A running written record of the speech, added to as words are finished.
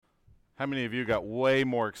How many of you got way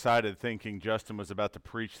more excited thinking Justin was about to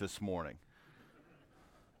preach this morning?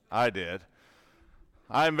 I did.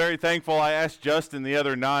 I'm very thankful. I asked Justin the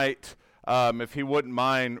other night if he wouldn't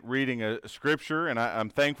mind reading a scripture, and I'm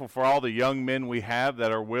thankful for all the young men we have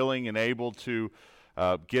that are willing and able to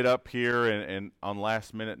get up here and on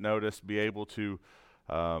last minute notice be able to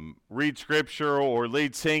read scripture or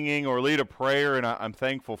lead singing or lead a prayer, and I'm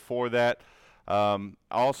thankful for that.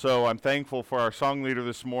 Also, I'm thankful for our song leader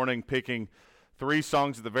this morning picking 3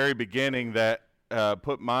 songs at the very beginning that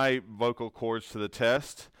put my vocal cords to the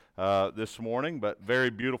test this morning, but very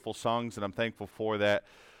beautiful songs, and I'm thankful for that.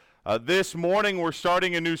 This morning, we're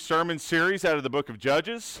starting a new sermon series out of the book of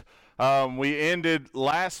Judges. We ended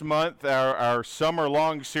last month our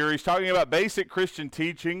summer-long series talking about basic Christian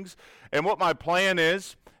teachings, and what my plan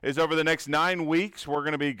is over the next 9 weeks, we're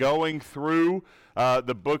going to be going through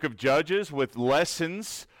the book of Judges with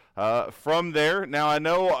lessons from there. Now, I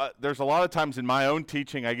know there's a lot of times in my own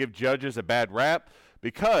teaching I give Judges a bad rap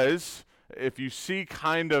because if you see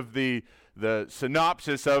kind of the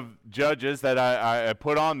synopsis of Judges that I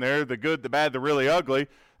put on there, the good, the bad, the really ugly,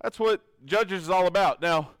 that's what Judges is all about.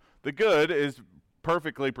 Now, the good is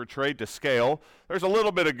perfectly portrayed to scale. There's a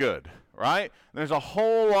little bit of good, right? There's a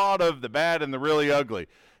whole lot of the bad and the really ugly.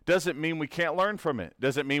 Doesn't mean we can't learn from it.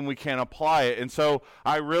 Doesn't mean we can't apply it. And so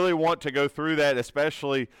I really want to go through that,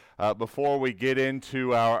 especially before we get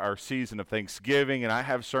into our season of Thanksgiving. And I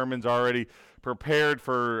have sermons already prepared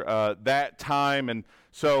for that time. And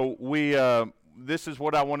so this is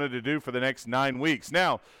what I wanted to do for the next 9 weeks.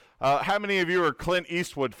 Now, how many of you are Clint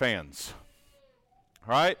Eastwood fans?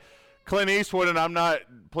 All right? Clint Eastwood, and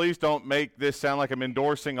please don't make this sound like I'm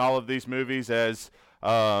endorsing all of these movies as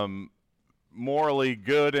morally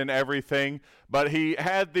good and everything, but he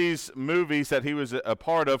had these movies that he was a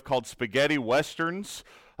part of called spaghetti westerns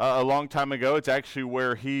a long time ago. It's actually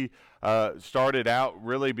where he started out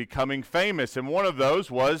really becoming famous, and one of those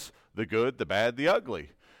was The Good, the Bad, the Ugly.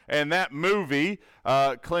 And that movie,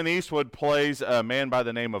 Clint Eastwood plays a man by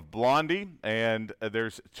the name of Blondie, and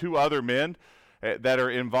there's 2 other men that are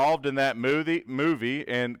involved in that movie,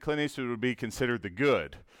 and Clint Eastwood would be considered the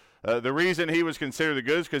good. The reason he was considered the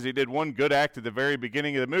good is because he did one good act at the very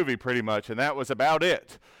beginning of the movie pretty much, and that was about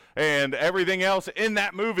it. And everything else in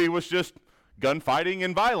that movie was just gunfighting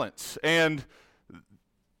and violence. And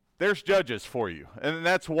there's Judges for you. And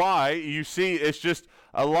that's why you see it's just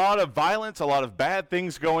a lot of violence, a lot of bad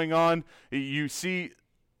things going on. You see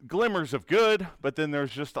glimmers of good, but then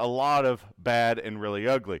there's just a lot of bad and really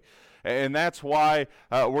ugly. And that's why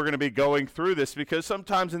we're going to be going through this, because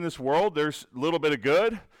sometimes in this world there's a little bit of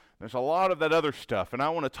good. There's a lot of that other stuff, and I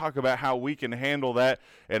want to talk about how we can handle that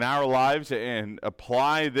in our lives and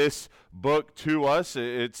apply this book to us.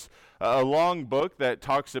 It's a long book that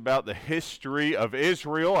talks about the history of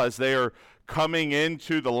Israel as they are coming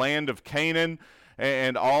into the land of Canaan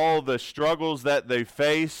and all the struggles that they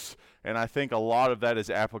face, and I think a lot of that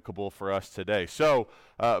is applicable for us today. So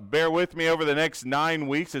bear with me over the next 9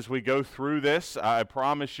 weeks as we go through this. I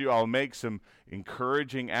promise you I'll make some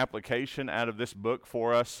encouraging application out of this book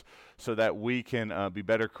for us so that we can be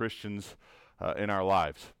better Christians in our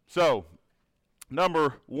lives. So,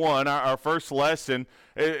 number 1, our first lesson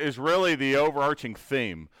is really the overarching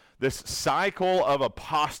theme, this cycle of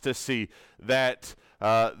apostasy that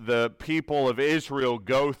the people of Israel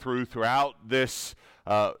go throughout this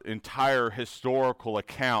entire historical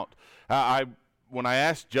account. When I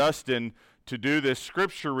asked Justin to do this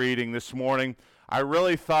scripture reading this morning, I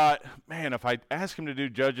really thought, man, if I ask him to do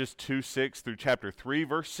Judges 2:6 through chapter 3,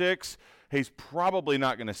 verse 6, he's probably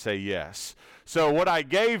not going to say yes. So what I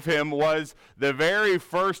gave him was the very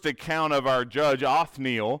first account of our judge,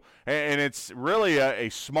 Othniel, and it's really a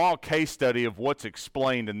small case study of what's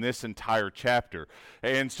explained in this entire chapter.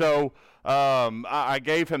 And so I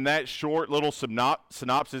gave him that short little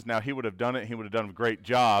synopsis. Now, he would have done it. He would have done a great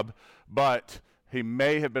job, but he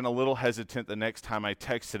may have been a little hesitant the next time I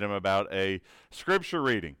texted him about a scripture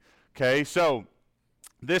reading. Okay, so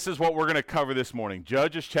this is what we're going to cover this morning.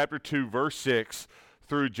 Judges chapter 2, verse 6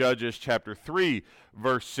 through Judges chapter 3,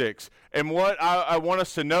 verse 6. And what I want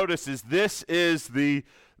us to notice is this is the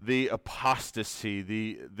apostasy,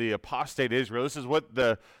 the apostate Israel. This is what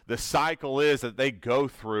the cycle is that they go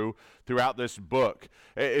throughout this book,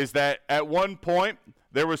 is that at one point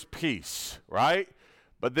there was peace, right?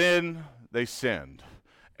 But then they sinned.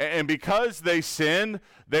 And because they sinned,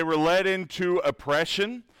 they were led into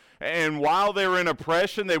oppression. And while they were in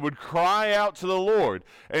oppression, they would cry out to the Lord.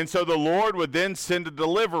 And so the Lord would then send a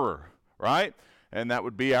deliverer, right? And that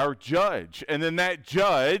would be our judge. And then that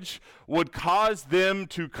judge would cause them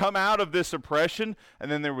to come out of this oppression, and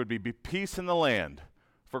then there would be peace in the land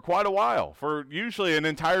for quite a while, for usually an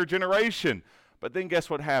entire generation. But then guess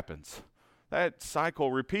what happens? That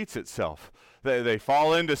cycle repeats itself. They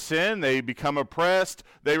fall into sin, they become oppressed,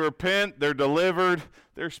 they repent, they're delivered,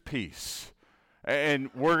 there's peace. And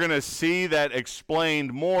we're going to see that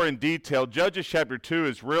explained more in detail. Judges chapter 2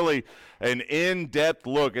 is really an in-depth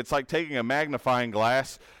look. It's like taking a magnifying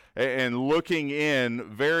glass and looking in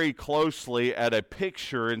very closely at a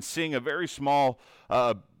picture and seeing a very small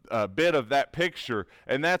bit of that picture.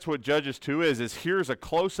 And that's what Judges 2 is here's a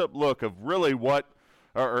close-up look of really what,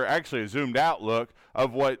 or actually a zoomed-out look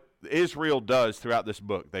of what Israel does throughout this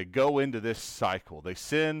book. They go into this cycle. They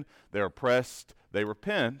sin, they're oppressed, they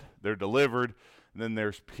repent, they're delivered, and then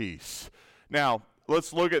there's peace. Now,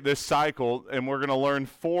 let's look at this cycle, and we're going to learn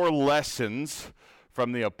 4 lessons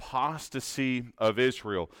from the apostasy of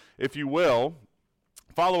Israel. If you will,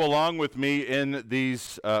 follow along with me in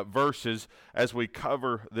these verses as we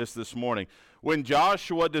cover this morning. When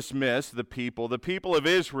Joshua dismissed the people of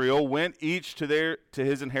Israel went each to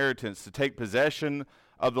his inheritance to take possession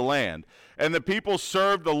of the land. And the people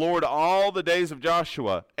served the Lord all the days of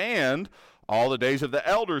Joshua, and all the days of the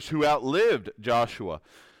elders who outlived Joshua,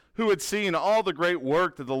 who had seen all the great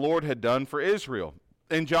work that the Lord had done for Israel.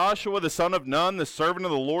 And Joshua the son of Nun, the servant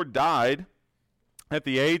of the Lord, died at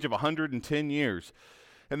the age of 110 years.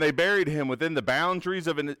 And they buried him within the boundaries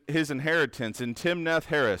of his inheritance in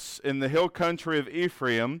Timnath-Heres, in the hill country of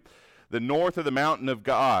Ephraim, the north of the mountain of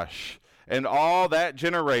Gaash. And all that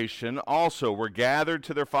generation also were gathered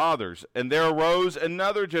to their fathers. And there arose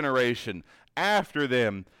another generation after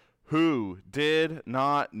them, who did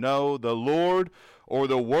not know the Lord or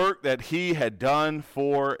the work that he had done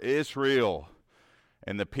for Israel.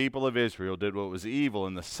 And the people of Israel did what was evil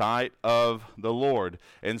in the sight of the Lord,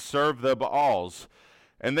 and served the Baals.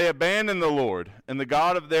 And they abandoned the Lord and the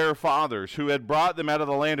God of their fathers, who had brought them out of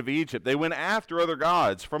the land of Egypt. They went after other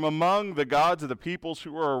gods from among the gods of the peoples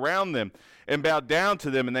who were around them, and bowed down to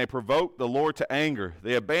them, and they provoked the Lord to anger.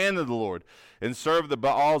 They abandoned the Lord and served the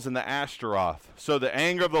Baals and the Ashtaroth. So the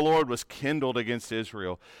anger of the Lord was kindled against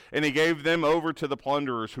Israel, and he gave them over to the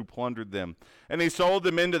plunderers who plundered them. And he sold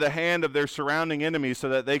them into the hand of their surrounding enemies, so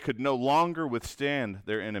that they could no longer withstand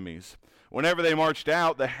their enemies. Whenever they marched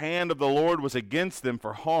out, the hand of the Lord was against them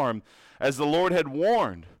for harm, as the Lord had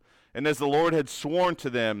warned, and as the Lord had sworn to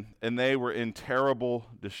them, and they were in terrible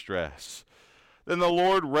distress. Then the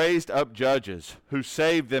Lord raised up judges, who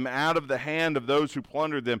saved them out of the hand of those who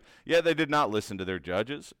plundered them. Yet they did not listen to their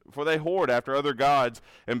judges, for they whored after other gods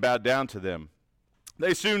and bowed down to them.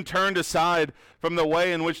 They soon turned aside from the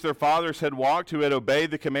way in which their fathers had walked, who had obeyed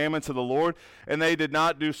the commandments of the Lord, and they did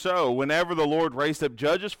not do so. Whenever the Lord raised up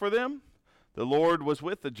judges for them, the Lord was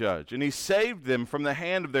with the judge, and he saved them from the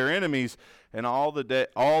hand of their enemies and all the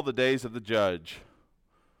days of the judge.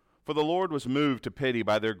 For the Lord was moved to pity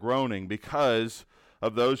by their groaning because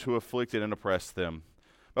of those who afflicted and oppressed them.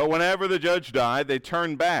 But whenever the judge died, they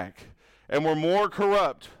turned back and were more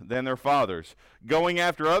corrupt than their fathers, going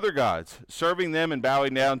after other gods, serving them and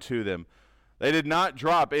bowing down to them. They did not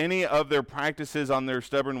drop any of their practices on their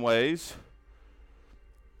stubborn ways.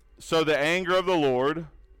 So the anger of the Lord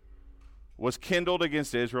was kindled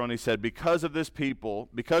against Israel, and he said, because this people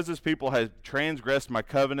has transgressed my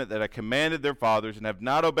covenant that I commanded their fathers, and have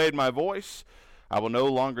not obeyed my voice, I will no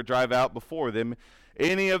longer drive out before them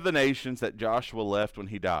any of the nations that Joshua left when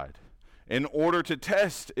he died, in order to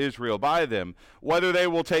test Israel by them, whether they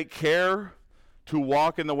will take care to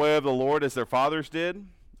walk in the way of the Lord as their fathers did,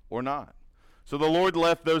 or not. So the Lord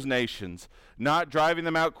left those nations, not driving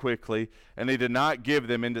them out quickly, and he did not give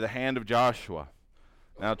them into the hand of Joshua.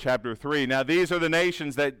 Now, chapter 3. Now, these are the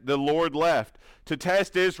nations that the Lord left to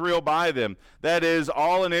test Israel by them. That is,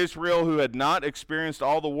 all in Israel who had not experienced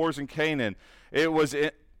all the wars in Canaan. It was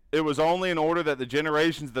only in order that the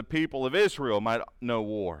generations of the people of Israel might know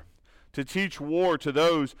war, to teach war to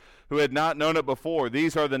those who had not known it before.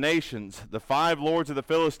 These are the nations, the 5 lords of the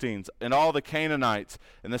Philistines, and all the Canaanites,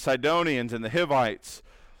 and the Sidonians, and the Hivites,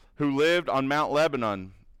 who lived on Mount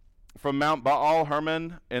Lebanon, from Mount Baal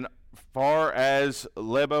Hermon and far as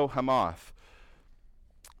Lebo Hamath.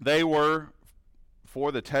 They were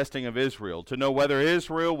for the testing of Israel, to know whether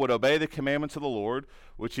Israel would obey the commandments of the Lord,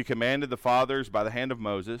 which he commanded the fathers by the hand of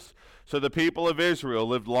Moses. So the people of Israel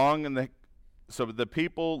lived among the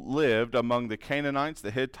Canaanites,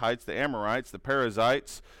 the Hittites, the Amorites, the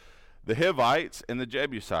Perizzites, the Hivites, and the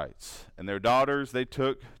Jebusites. And their daughters they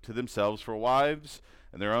took to themselves for wives,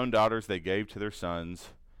 and their own daughters they gave to their sons,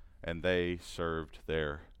 and they served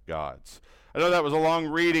their gods. I know that was a long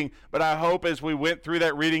reading, but I hope as we went through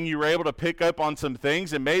that reading, you were able to pick up on some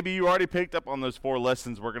things, and maybe you already picked up on those 4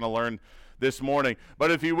 lessons we're going to learn this morning.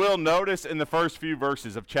 But if you will, notice in the first few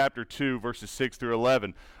verses of chapter 2, verses 6 through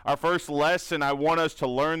 11, our first lesson I want us to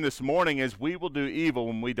learn this morning is we will do evil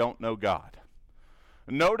when we don't know God.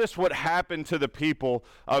 Notice what happened to the people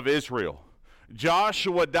of Israel.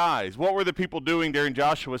 Joshua dies. What were the people doing during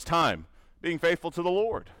Joshua's time? Being faithful to the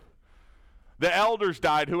Lord. The elders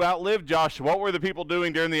died who outlived Joshua. What were the people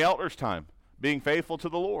doing during the elders' time? Being faithful to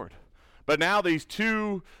the Lord. But now these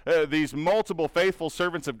multiple faithful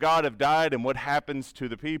servants of God have died, and what happens to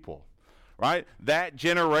the people? Right? That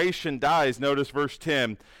generation dies. Notice verse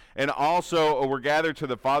 10. And also were gathered to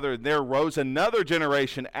the Father, and there rose another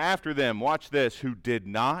generation after them. Watch this. Who did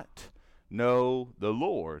not know the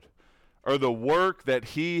Lord, or the work that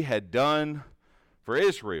he had done for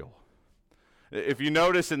Israel. If you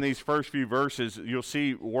notice in these first few verses, you'll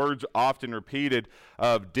see words often repeated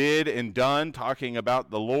of did and done, talking about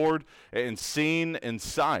the Lord, and seen and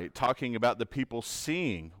sight, talking about the people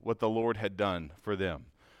seeing what the Lord had done for them.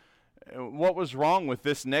 What was wrong with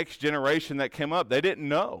this next generation that came up? They didn't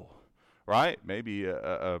know, right? Maybe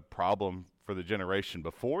a problem for the generation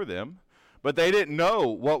before them, but they didn't know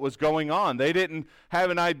what was going on. They didn't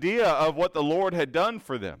have an idea of what the Lord had done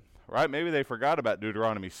for them. Right? Maybe they forgot about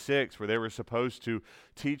Deuteronomy 6, where they were supposed to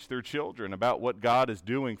teach their children about what God is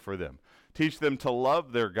doing for them. Teach them to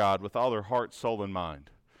love their God with all their heart, soul, and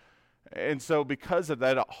mind. And so because of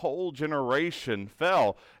that, a whole generation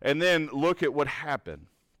fell. And then look at what happened.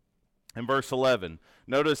 In verse 11,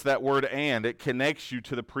 notice that word and. It connects you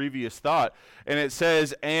to the previous thought. And it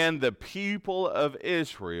says, and the people of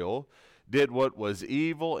Israel did what was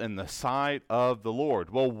evil in the sight of the Lord.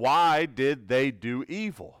 Well, why did they do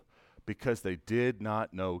evil? Because they did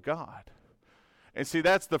not know God. And see,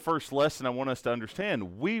 that's the first lesson I want us to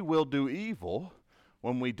understand. We will do evil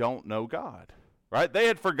when we don't know God. Right? They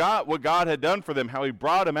had forgot what God had done for them, how he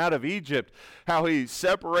brought them out of Egypt, how he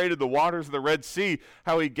separated the waters of the Red Sea,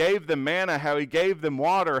 how he gave them manna, how he gave them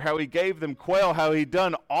water, how he gave them quail, how he'd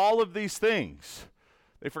done all of these things.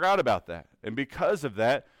 They forgot about that. And because of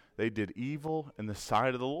that, they did evil in the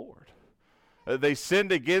sight of the Lord. They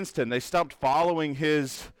sinned against him. They stopped following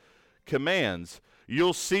his commands.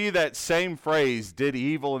 You'll see that same phrase, did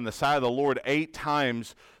evil in the sight of the Lord, 8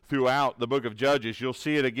 times throughout the book of Judges. You'll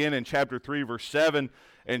see it again in chapter 3, verse 7.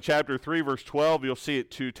 In chapter 3, verse 12, you'll see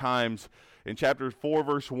it 2 times. In chapter 4,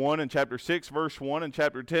 verse 1, in chapter 6, verse 1, in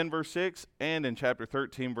chapter 10, verse 6, and in chapter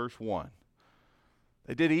 13, verse 1.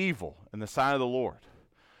 They did evil in the sight of the Lord.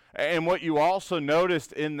 And what you also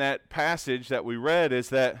noticed in that passage that we read is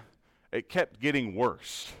that it kept getting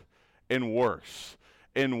worse and worse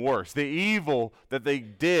and worse. The evil that they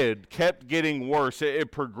did kept getting worse.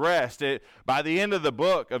 It progressed. By the end of the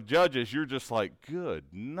book of Judges, you're just like, good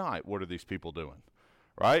night, what are these people doing?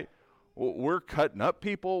 Right? We're cutting up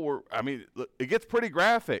people. It gets pretty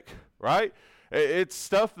graphic, right? It's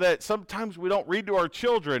stuff that sometimes we don't read to our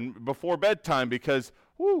children before bedtime because,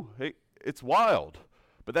 it's wild.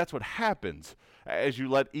 But that's what happens as you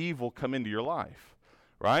let evil come into your life,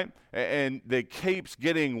 right? And it keeps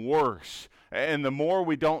getting worse. And the more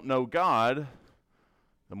we don't know God,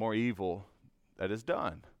 the more evil that is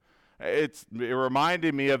done. It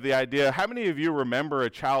reminded me of the idea, how many of you remember a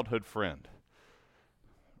childhood friend?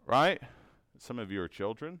 Right? Some of you are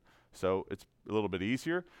children, so it's a little bit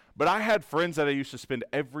easier. But I had friends that I used to spend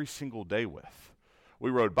every single day with.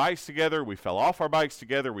 We rode bikes together. We fell off our bikes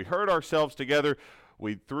together. We hurt ourselves together.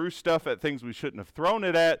 We threw stuff at things we shouldn't have thrown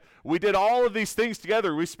it at. We did all of these things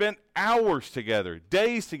together. We spent hours together,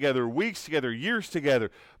 days together, weeks together, years together.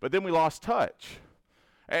 But then we lost touch.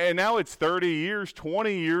 And now it's 30 years,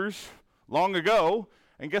 20 years long ago.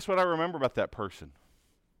 And guess what I remember about that person?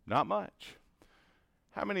 Not much.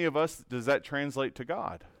 How many of us does that translate to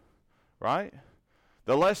God? Right?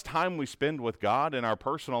 The less time we spend with God in our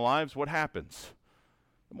personal lives, what happens?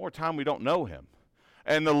 The more time we don't know him.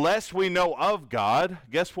 And the less we know of God,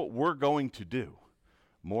 guess what we're going to do?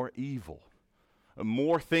 More evil.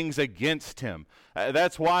 More things against him.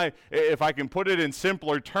 That's why, if I can put it in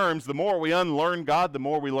simpler terms, the more we unlearn God, the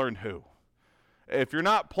more we learn who. If you're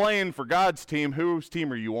not playing for God's team, whose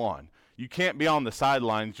team are you on? You can't be on the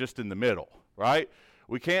sidelines just in the middle, right?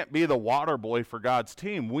 We can't be the water boy for God's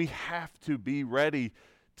team. We have to be ready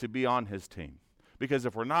to be on his team. Because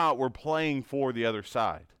if we're not, we're playing for the other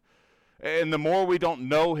side. And the more we don't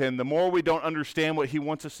know him, the more we don't understand what he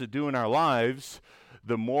wants us to do in our lives,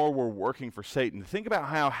 the more we're working for Satan. Think about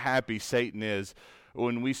how happy Satan is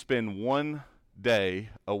when we spend one day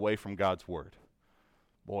away from God's word.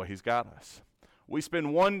 Boy, he's got us. We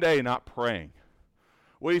spend one day not praying.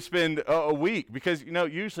 We spend a week because,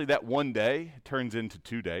 usually that one day turns into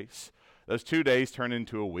 2 days. Those 2 days turn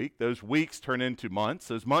into a week. Those weeks turn into months.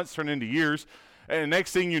 Those months turn into years. And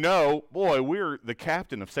next thing you know, boy, we're the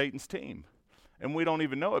captain of Satan's team. And we don't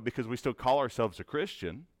even know it because we still call ourselves a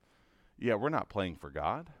Christian. Yeah, we're not playing for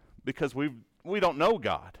God because we don't know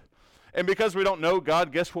God. And because we don't know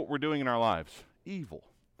God, guess what we're doing in our lives? Evil.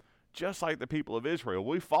 Just like the people of Israel.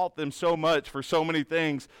 We fault them so much for so many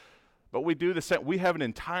things, but we do the same. We have an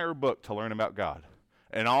entire book to learn about God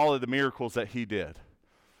and all of the miracles that he did.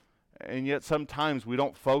 And yet sometimes we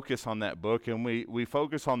don't focus on that book, and we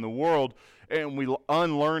focus on the world, and we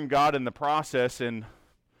unlearn God in the process, and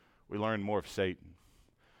we learn more of Satan.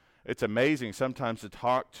 It's amazing sometimes to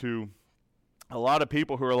talk to a lot of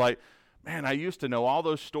people who are like, man, I used to know all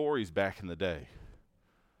those stories back in the day.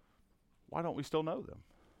 Why don't we still know them?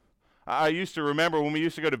 I used to remember when we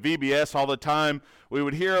used to go to VBS all the time, we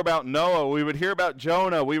would hear about Noah, we would hear about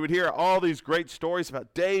Jonah, we would hear all these great stories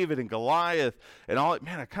about David and Goliath and all that.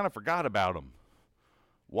 Man, I kind of forgot about them.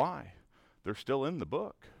 Why? They're still in the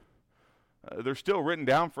book. They're still written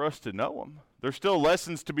down for us to know them. There's still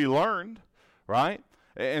lessons to be learned, right?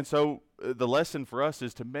 And so the lesson for us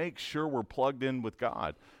is to make sure we're plugged in with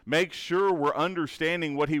God. Make sure we're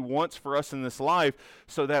understanding what he wants for us in this life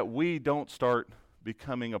so that we don't start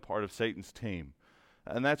becoming a part of Satan's team.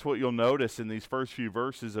 And that's what you'll notice in these first few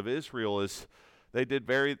verses of Israel is they did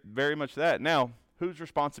very, very much that. Now, whose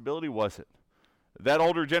responsibility was it? That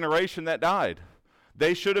older generation that died.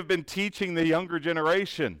 They should have been teaching the younger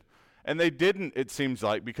generation. And they didn't, it seems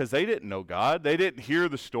like, because they didn't know God. They didn't hear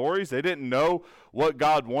the stories. They didn't know what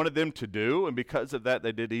God wanted them to do. And because of that,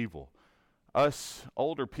 they did evil. Us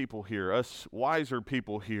older people here, us wiser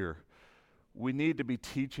people here, we need to be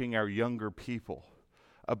teaching our younger people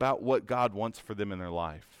about what God wants for them in their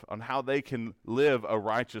life, on how they can live a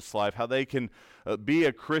righteous life, how they can be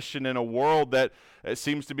a Christian in a world that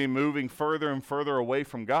seems to be moving further and further away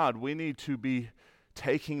from God. We need to be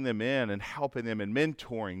taking them in and helping them and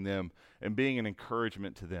mentoring them and being an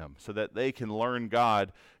encouragement to them so that they can learn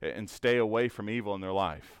God and stay away from evil in their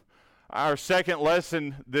life. Our second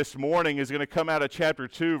lesson this morning is going to come out of chapter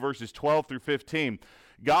 2, verses 12 through 15.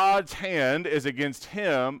 God's hand is against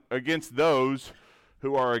those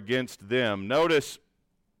who are against them. Notice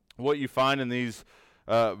what you find in these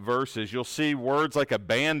verses. You'll see words like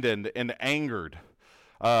abandoned and angered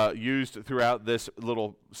used throughout this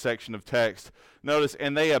little section of text. Notice,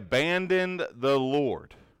 and they abandoned the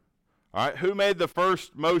Lord. All right, who made the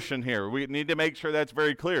first motion here? We need to make sure that's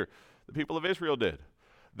very clear. The people of Israel did.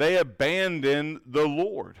 They abandoned the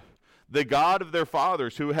Lord, the God of their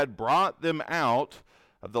fathers, who had brought them out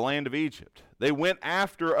of the land of Egypt. They went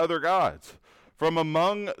after other gods from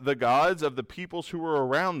among the gods of the peoples who were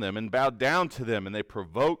around them and bowed down to them, and they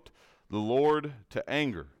provoked the Lord to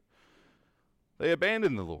anger. They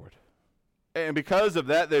abandoned the Lord. And because of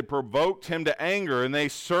that, they provoked him to anger, and they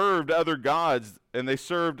served other gods, and they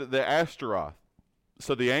served the Ashtaroth.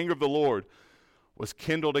 So the anger of the Lord was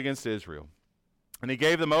kindled against Israel. And he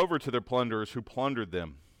gave them over to their plunderers who plundered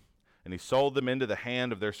them. And he sold them into the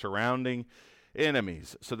hand of their surrounding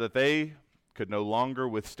enemies, so that they could no longer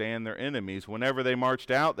withstand their enemies. Whenever they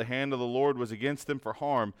marched out, the hand of the Lord was against them for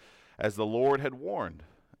harm, as the Lord had warned.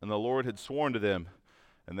 And the Lord had sworn to them,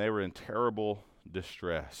 and they were in terrible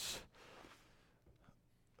distress.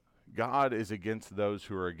 God is against those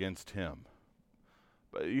who are against him.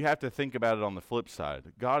 But you have to think about it on the flip side.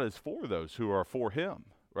 God is for those who are for him,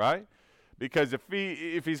 right? Because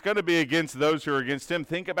if he's going to be against those who are against him,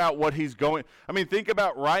 think about what he's going. Think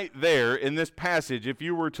about right there in this passage, if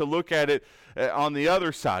you were to look at it on the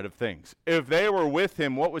other side of things. If they were with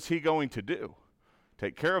him, what was he going to do?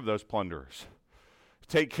 Take care of those plunderers.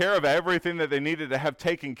 Take care of everything that they needed to have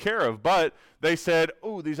taken care of. But they said,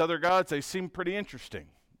 oh, these other gods, they seem pretty interesting.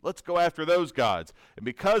 Let's go after those gods. And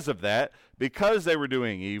because of that, because they were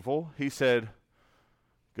doing evil, he said,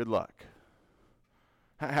 good luck.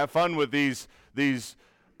 Have fun with these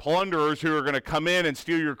plunderers who are going to come in and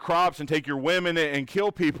steal your crops and take your women and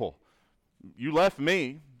kill people. You left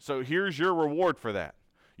me, so here's your reward for that.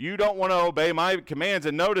 You don't want to obey my commands.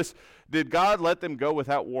 And notice, did God let them go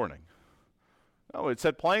without warning? No, it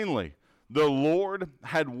said plainly, the Lord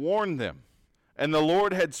had warned them, and the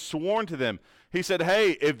Lord had sworn to them. He said,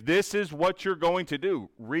 hey, if this is what you're going to do,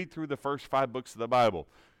 read through the first 5 books of the Bible.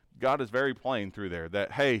 God is very plain through there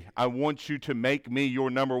that, hey, I want you to make me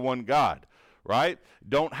your number one God, right?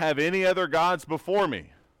 Don't have any other gods before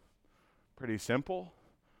me. Pretty simple.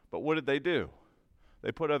 But what did they do?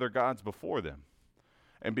 They put other gods before them.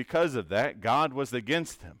 And because of that, God was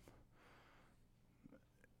against them.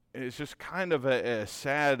 it's just kind of a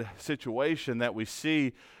sad situation that we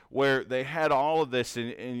see where they had all of this,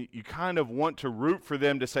 and you kind of want to root for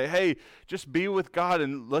them to say, hey, just be with God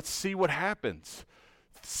and let's see what happens.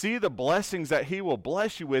 See the blessings that he will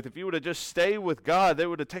bless you with. If you would have just stayed with God, they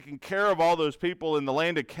would have taken care of all those people in the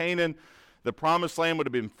land of Canaan. The promised land would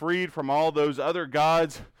have been freed from all those other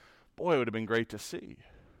gods. Boy, it would have been great to see.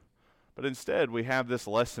 But instead, we have this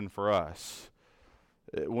lesson for us.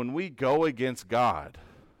 When we go against God,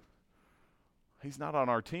 he's not on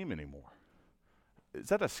our team anymore. Is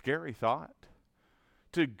that a scary thought?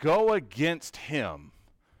 To go against him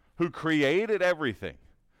who created everything,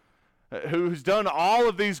 who's done all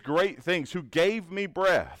of these great things, who gave me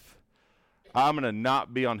breath. I'm going to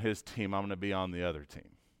not be on his team. I'm going to be on the other team.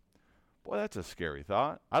 Boy, that's a scary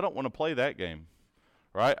thought. I don't want to play that game,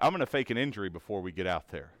 right? I'm going to fake an injury before we get out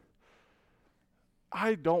there.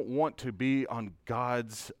 I don't want to be on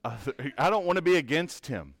God's other. I don't want to be against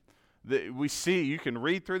him. We see, you can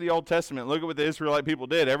read through the Old Testament, look at what the Israelite people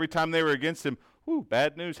did. Every time they were against him,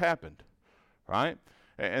 bad news happened, right?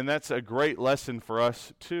 And that's a great lesson for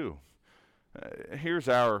us too. Here's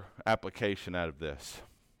our application out of this.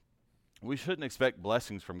 We shouldn't expect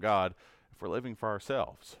blessings from God if we're living for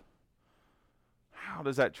ourselves. How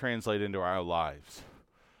does that translate into our lives?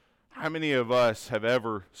 How many of us have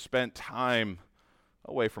ever spent time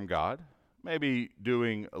away from God, maybe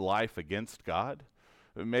doing life against God,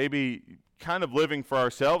 maybe kind of living for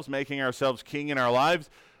ourselves, making ourselves king in our lives,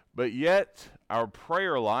 but yet our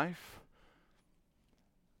prayer life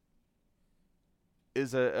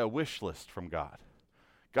is a wish list from God.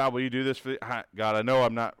 God, will you do this for me? God, I know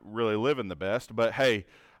I'm not really living the best, but hey,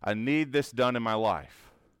 I need this done in my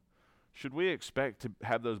life. Should we expect to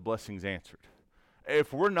have those blessings answered?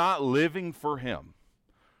 If we're not living for him,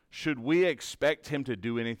 should we expect him to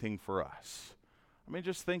do anything for us? I mean,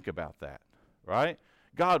 just think about that, right?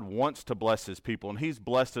 God wants to bless his people, and he's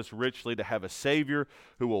blessed us richly to have a Savior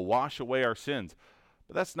who will wash away our sins.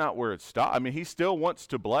 But that's not where it stops. I mean, he still wants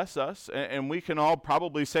to bless us, and we can all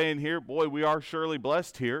probably say in here, boy, we are surely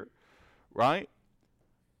blessed here, right?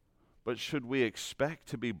 But should we expect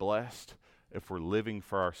to be blessed if we're living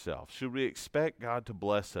for ourselves? Should we expect God to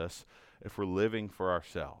bless us if we're living for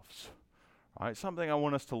ourselves? All right, something I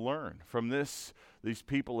want us to learn from these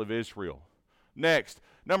people of Israel. Next,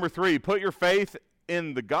 number 3, put your faith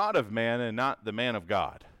in the God of man and not the man of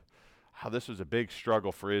God. This was a big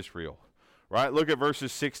struggle for Israel, right? Look at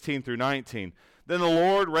verses 16 through 19. Then the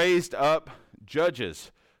Lord raised up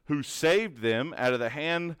judges who saved them out of the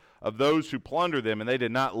hand of those who plundered them, and they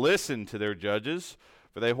did not listen to their judges,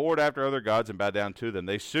 for they whored after other gods and bowed down to them.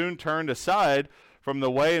 They soon turned aside from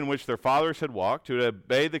the way in which their fathers had walked, to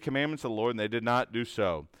obey the commandments of the Lord, and they did not do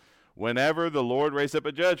so. Whenever the Lord raised up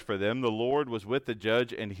a judge for them, the Lord was with the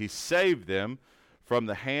judge, and he saved them from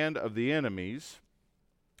the hand of the enemies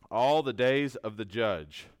all the days of the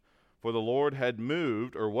judge. For the Lord had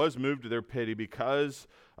moved, or was moved to their pity, because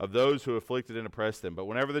of those who afflicted and oppressed them. But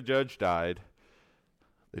whenever the judge died,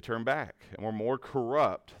 they turned back, and were more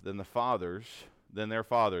corrupt than their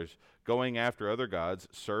fathers, going after other gods,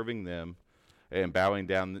 serving them, and bowing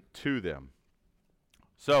down to them.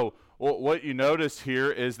 So what you notice here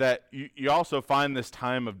is that you also find this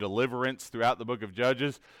time of deliverance throughout the book of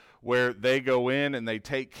Judges, where they go in and they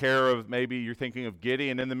take care of, maybe you're thinking of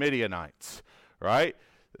Gideon and the Midianites, right?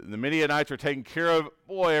 The Midianites are taken care of.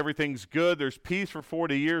 Boy, everything's good. There's peace for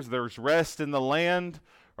 40 years. There's rest in the land,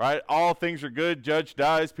 right? All things are good. Judge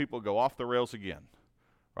dies. People go off the rails again,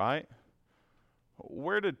 right?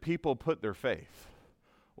 Where did people put their faith?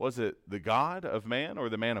 Was it the God of man or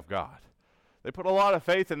the man of God? They put a lot of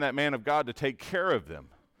faith in that man of God to take care of them.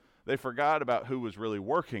 They forgot about who was really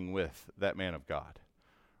working with that man of God,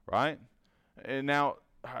 right? And now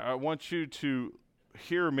I want you to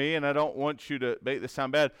hear me, and I don't want you to make this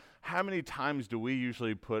sound bad. How many times do we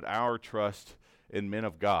usually put our trust in men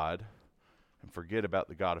of God and forget about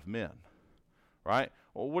the God of men, right?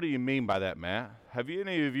 Well, what do you mean by that, Matt? Have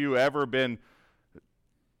any of you ever been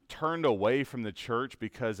turned away from the church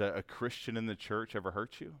because a Christian in the church ever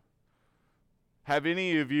hurt you? Have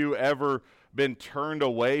any of you ever been turned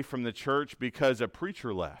away from the church because a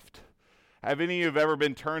preacher left? Have any of you ever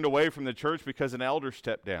been turned away from the church because an elder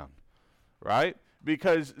stepped down, right?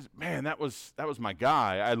 Because, man, that was my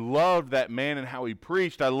guy. I loved that man and how he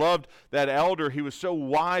preached. I loved that elder. He was so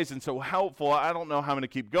wise and so helpful. I don't know how I'm going to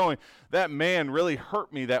keep going. That man really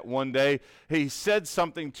hurt me that one day. He said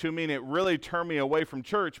something to me, and it really turned me away from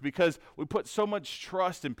church, because we put so much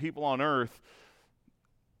trust in people on earth,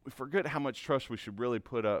 we forget how much trust we should really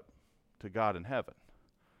put up to God in heaven,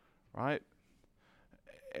 right?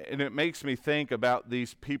 And it makes me think about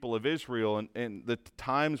these people of Israel and the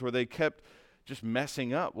times where they kept just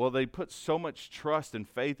messing up. Well, they put so much trust and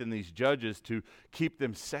faith in these judges to keep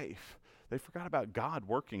them safe. They forgot about God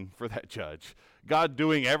working for that judge, God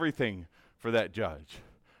doing everything for that judge,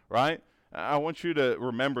 right? I want you to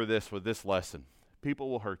remember this with this lesson. People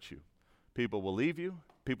will hurt you. People will leave you.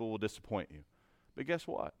 People will disappoint you. But guess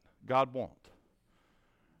what? God won't.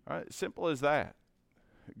 All right? Simple as that.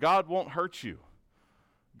 God won't hurt you.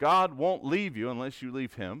 God won't leave you unless you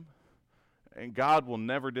leave him. And God will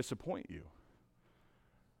never disappoint you.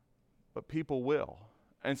 But people will.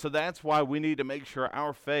 And so that's why we need to make sure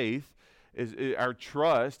our faith, our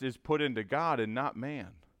trust is put into God and not man.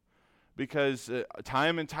 Because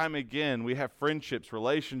time and time again, we have friendships,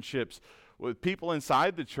 relationships with people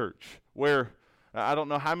inside the church where I don't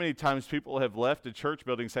know how many times people have left a church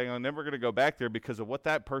building saying, I'm never going to go back there because of what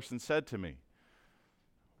that person said to me.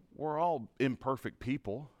 We're all imperfect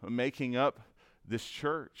people making up this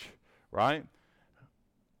church, right?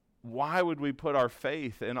 Why would we put our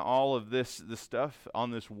faith in all of this stuff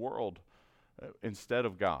on this world instead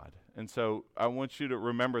of God? And so I want you to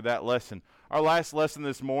remember that lesson. Our last lesson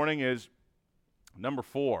this morning is number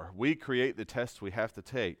 4. We create the tests we have to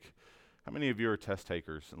take. How many of you are test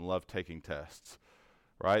takers and love taking tests?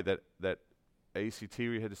 Right? That ACT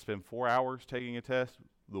where you had to spend 4 hours taking a test?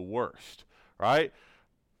 The worst. Right?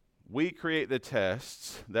 We create the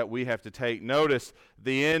tests that we have to take. Notice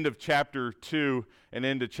the end of chapter 2 and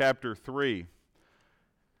into chapter 3.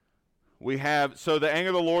 We have, so the anger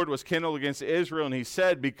of the Lord was kindled against Israel, and he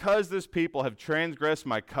said, because this people have transgressed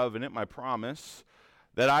my covenant, my promise,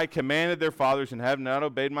 that I commanded their fathers and have not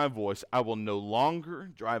obeyed my voice, I will no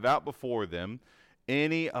longer drive out before them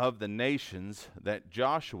any of the nations that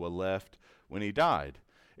Joshua left when he died,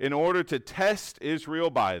 in order to test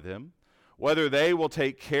Israel by them, whether they will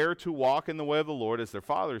take care to walk in the way of the Lord as their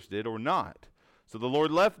fathers did or not. So the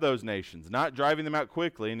Lord left those nations, not driving them out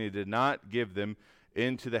quickly, and he did not give them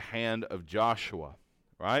into the hand of Joshua,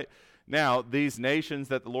 right? Now, these nations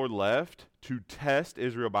that the Lord left to test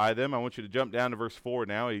Israel by them, I want you to jump down to verse 4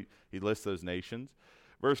 now. He lists those nations.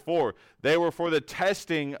 Verse 4, they were for the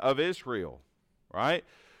testing of Israel, right?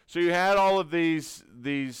 So you had all of these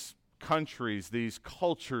countries, these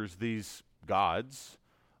cultures, these gods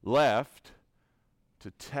left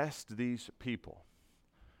to test these people.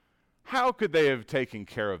 How could they have taken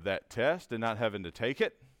care of that test and not having to take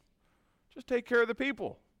it? Just take care of the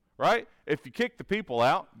people, right? If you kick the people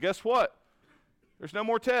out, guess what? There's no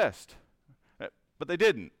more test. But they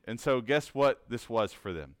didn't. And so guess what this was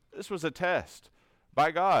for them? This was a test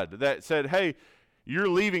by God that said, hey, you're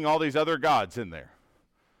leaving all these other gods in there.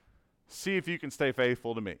 See if you can stay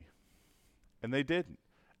faithful to me. And they didn't.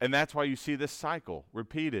 And that's why you see this cycle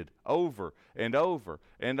repeated over and over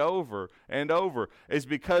and over and over, is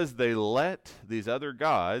because they let these other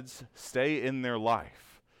gods stay in their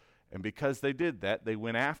life. And because they did that, they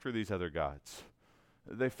went after these other gods.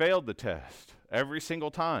 They failed the test every single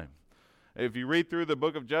time. If you read through the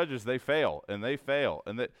book of Judges, they fail, and they fail.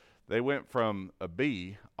 And they went from a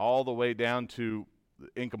B all the way down to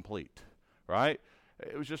incomplete, right?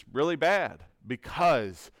 It was just really bad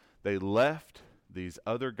because they left these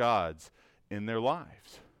other gods in their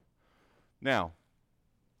lives. Now,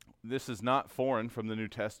 this is not foreign from the New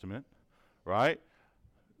Testament, right?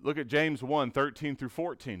 Look at James 1, 13 through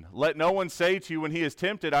 14. Let no one say to you when he is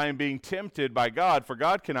tempted, I am being tempted by God, for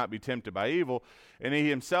God cannot be tempted by evil, and he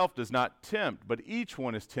himself does not tempt, but each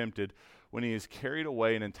one is tempted when he is carried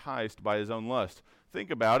away and enticed by his own lust. Think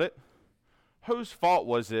about it. Whose fault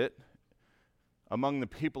was it among the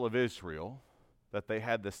people of Israel that they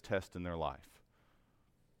had this test in their life?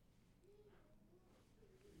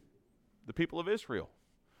 The people of Israel,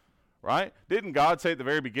 right? Didn't God say at the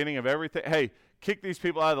very beginning of everything, hey, kick these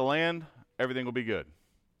people out of the land, everything will be good?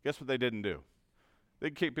 Guess what they didn't do?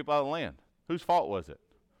 They kicked people out of the land. Whose fault was it?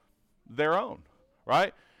 Their own,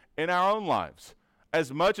 right? In our own lives.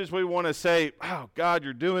 As much as we want to say, oh, God,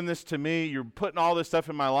 you're doing this to me, you're putting all this stuff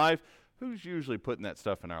in my life, who's usually putting that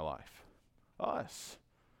stuff in our life? Us,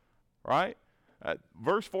 right?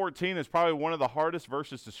 Verse 14 is probably one of the hardest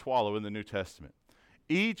verses to swallow in the New Testament.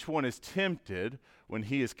 Each one is tempted when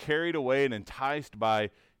he is carried away and enticed by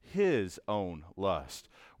his own lust.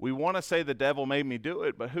 We want to say the devil made me do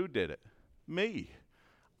it, but who did it? Me.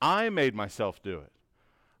 I made myself do it.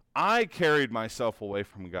 I carried myself away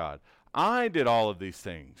from God. I did all of these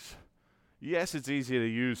things. Yes, it's easy to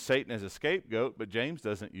use Satan as a scapegoat, but James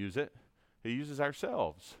doesn't use it. He uses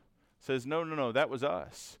ourselves. Says, no, that was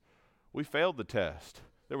us. We failed the test.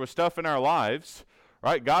 There was stuff in our lives,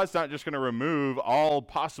 right? God's not just going to remove all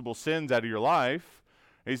possible sins out of your life.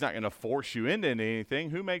 He's not going to force you into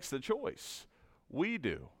anything. Who makes the choice? We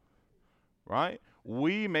do, right?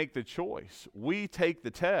 We make the choice. We take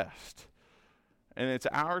the test. And it's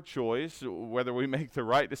our choice whether we make the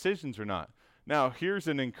right decisions or not. Now, here's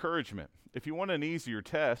an encouragement. If you want an easier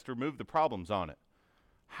test, remove the problems on it.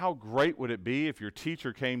 How great would it be if your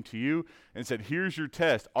teacher came to you and said, here's your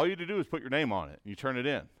test. All you had to do is put your name on it, and you turn it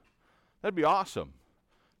in. That'd be awesome.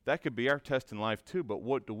 That could be our test in life too, but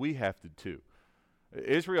what do we have to do?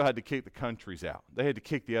 Israel had to kick the countries out. They had to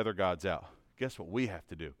kick the other gods out. Guess what we have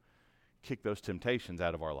to do? Kick those temptations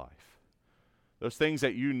out of our life. Those things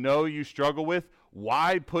that you know you struggle with,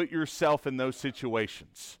 why put yourself in those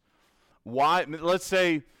situations? Why? Let's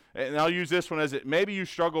say, and I'll use this one as it, maybe you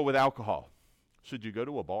struggle with alcohol. Should you go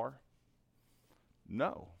to a bar?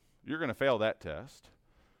 No. You're going to fail that test,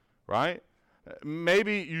 right?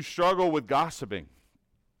 Maybe you struggle with gossiping.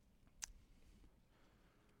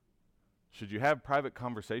 Should you have private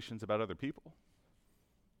conversations about other people?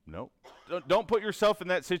 No. Don't put yourself in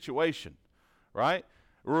that situation, right?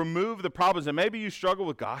 Remove the problems. And maybe you struggle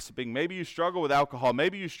with gossiping. Maybe you struggle with alcohol.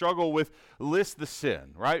 Maybe you struggle with list the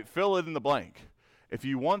sin, right? Fill it in the blank. If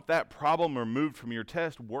you want that problem removed from your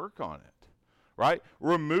test, work on it, right?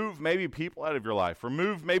 Remove maybe people out of your life.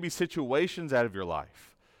 Remove maybe situations out of your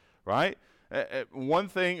life, right? One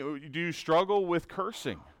thing, do you struggle with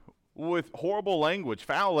cursing, with horrible language,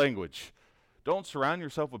 foul language? Don't surround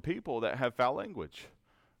yourself with people that have foul language,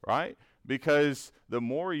 right? Because the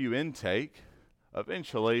more you intake,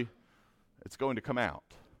 eventually it's going to come out,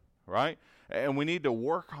 right? And we need to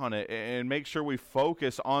work on it and make sure we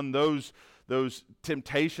focus on those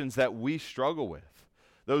temptations that we struggle with,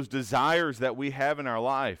 those desires that we have in our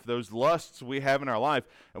life, those lusts we have in our life,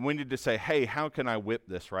 and we need to say, hey, how can I whip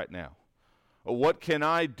this right now? What can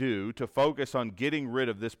I do to focus on getting rid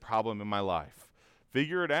of this problem in my life?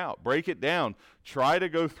 Figure it out. Break it down. Try to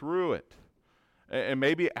go through it. And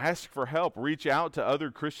maybe ask for help. Reach out to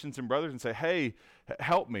other Christians and brothers and say, hey,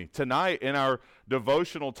 help me. Tonight in our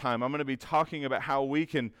devotional time, I'm going to be talking about how we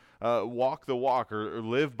can walk the walk or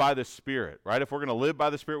live by the Spirit, right? If we're going to live by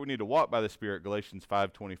the Spirit, we need to walk by the Spirit, Galatians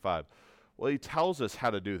 5:25. Well, he tells us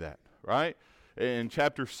how to do that, right? In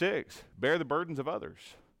chapter 6, bear the burdens of others,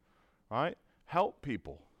 right? Help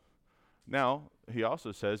people. Now, he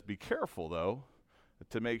also says, be careful, though,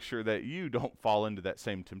 to make sure that you don't fall into that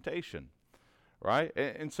same temptation, right?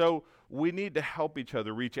 And so we need to help each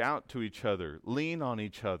other, reach out to each other, lean on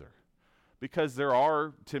each other, because there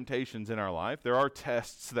are temptations in our life. There are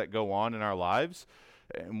tests that go on in our lives,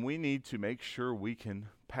 and we need to make sure we can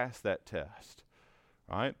pass that test,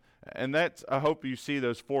 right? And that's, I hope you see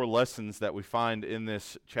those 4 lessons that we find in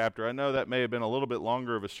this chapter. I know that may have been a little bit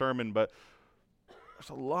longer of a sermon, but there's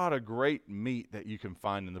a lot of great meat that you can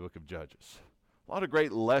find in the book of Judges. A lot of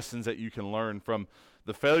great lessons that you can learn from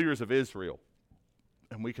the failures of Israel,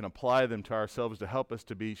 and we can apply them to ourselves to help us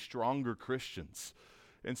to be stronger Christians.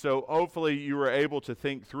 And so hopefully you were able to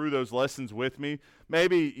think through those lessons with me.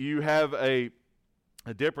 Maybe you have a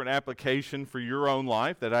different application for your own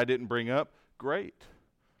life that I didn't bring up. Great.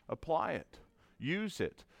 Apply it. Use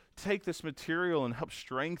it. Take this material and help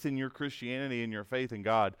strengthen your Christianity and your faith in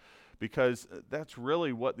God, because that's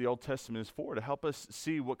really what the Old Testament is for, to help us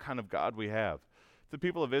see what kind of God we have. If the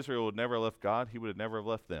people of Israel would never have left God, he would have never have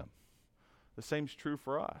left them. The same's true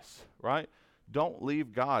for us, right? Don't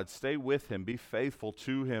leave God. Stay with him. Be faithful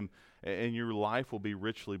to him, and your life will be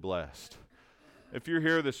richly blessed. If you're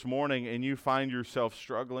here this morning and you find yourself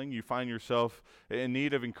struggling, you find yourself in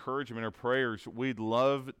need of encouragement or prayers, we'd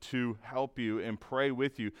love to help you and pray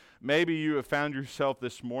with you. Maybe you have found yourself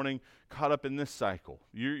this morning caught up in this cycle.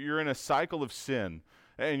 You're in a cycle of sin,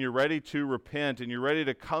 and you're ready to repent, and you're ready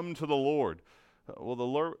to come to the Lord. Well,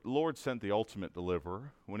 the Lord sent the ultimate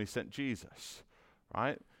deliverer when he sent Jesus,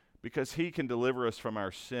 right? Because he can deliver us from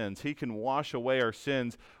our sins. He can wash away our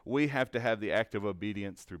sins. We have to have the act of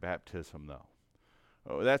obedience through baptism, though.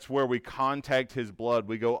 Oh, that's where we contact his blood.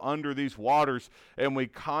 We go under these waters and we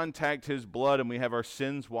contact his blood and we have our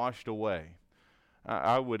sins washed away.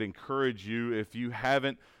 I would encourage you, if you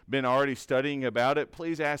haven't been already studying about it,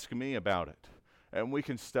 please ask me about it. And we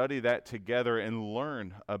can study that together and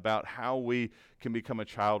learn about how we can become a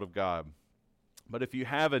child of God. But if you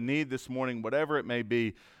have a need this morning, whatever it may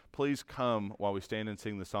be, please come while we stand and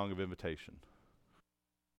sing the song of invitation.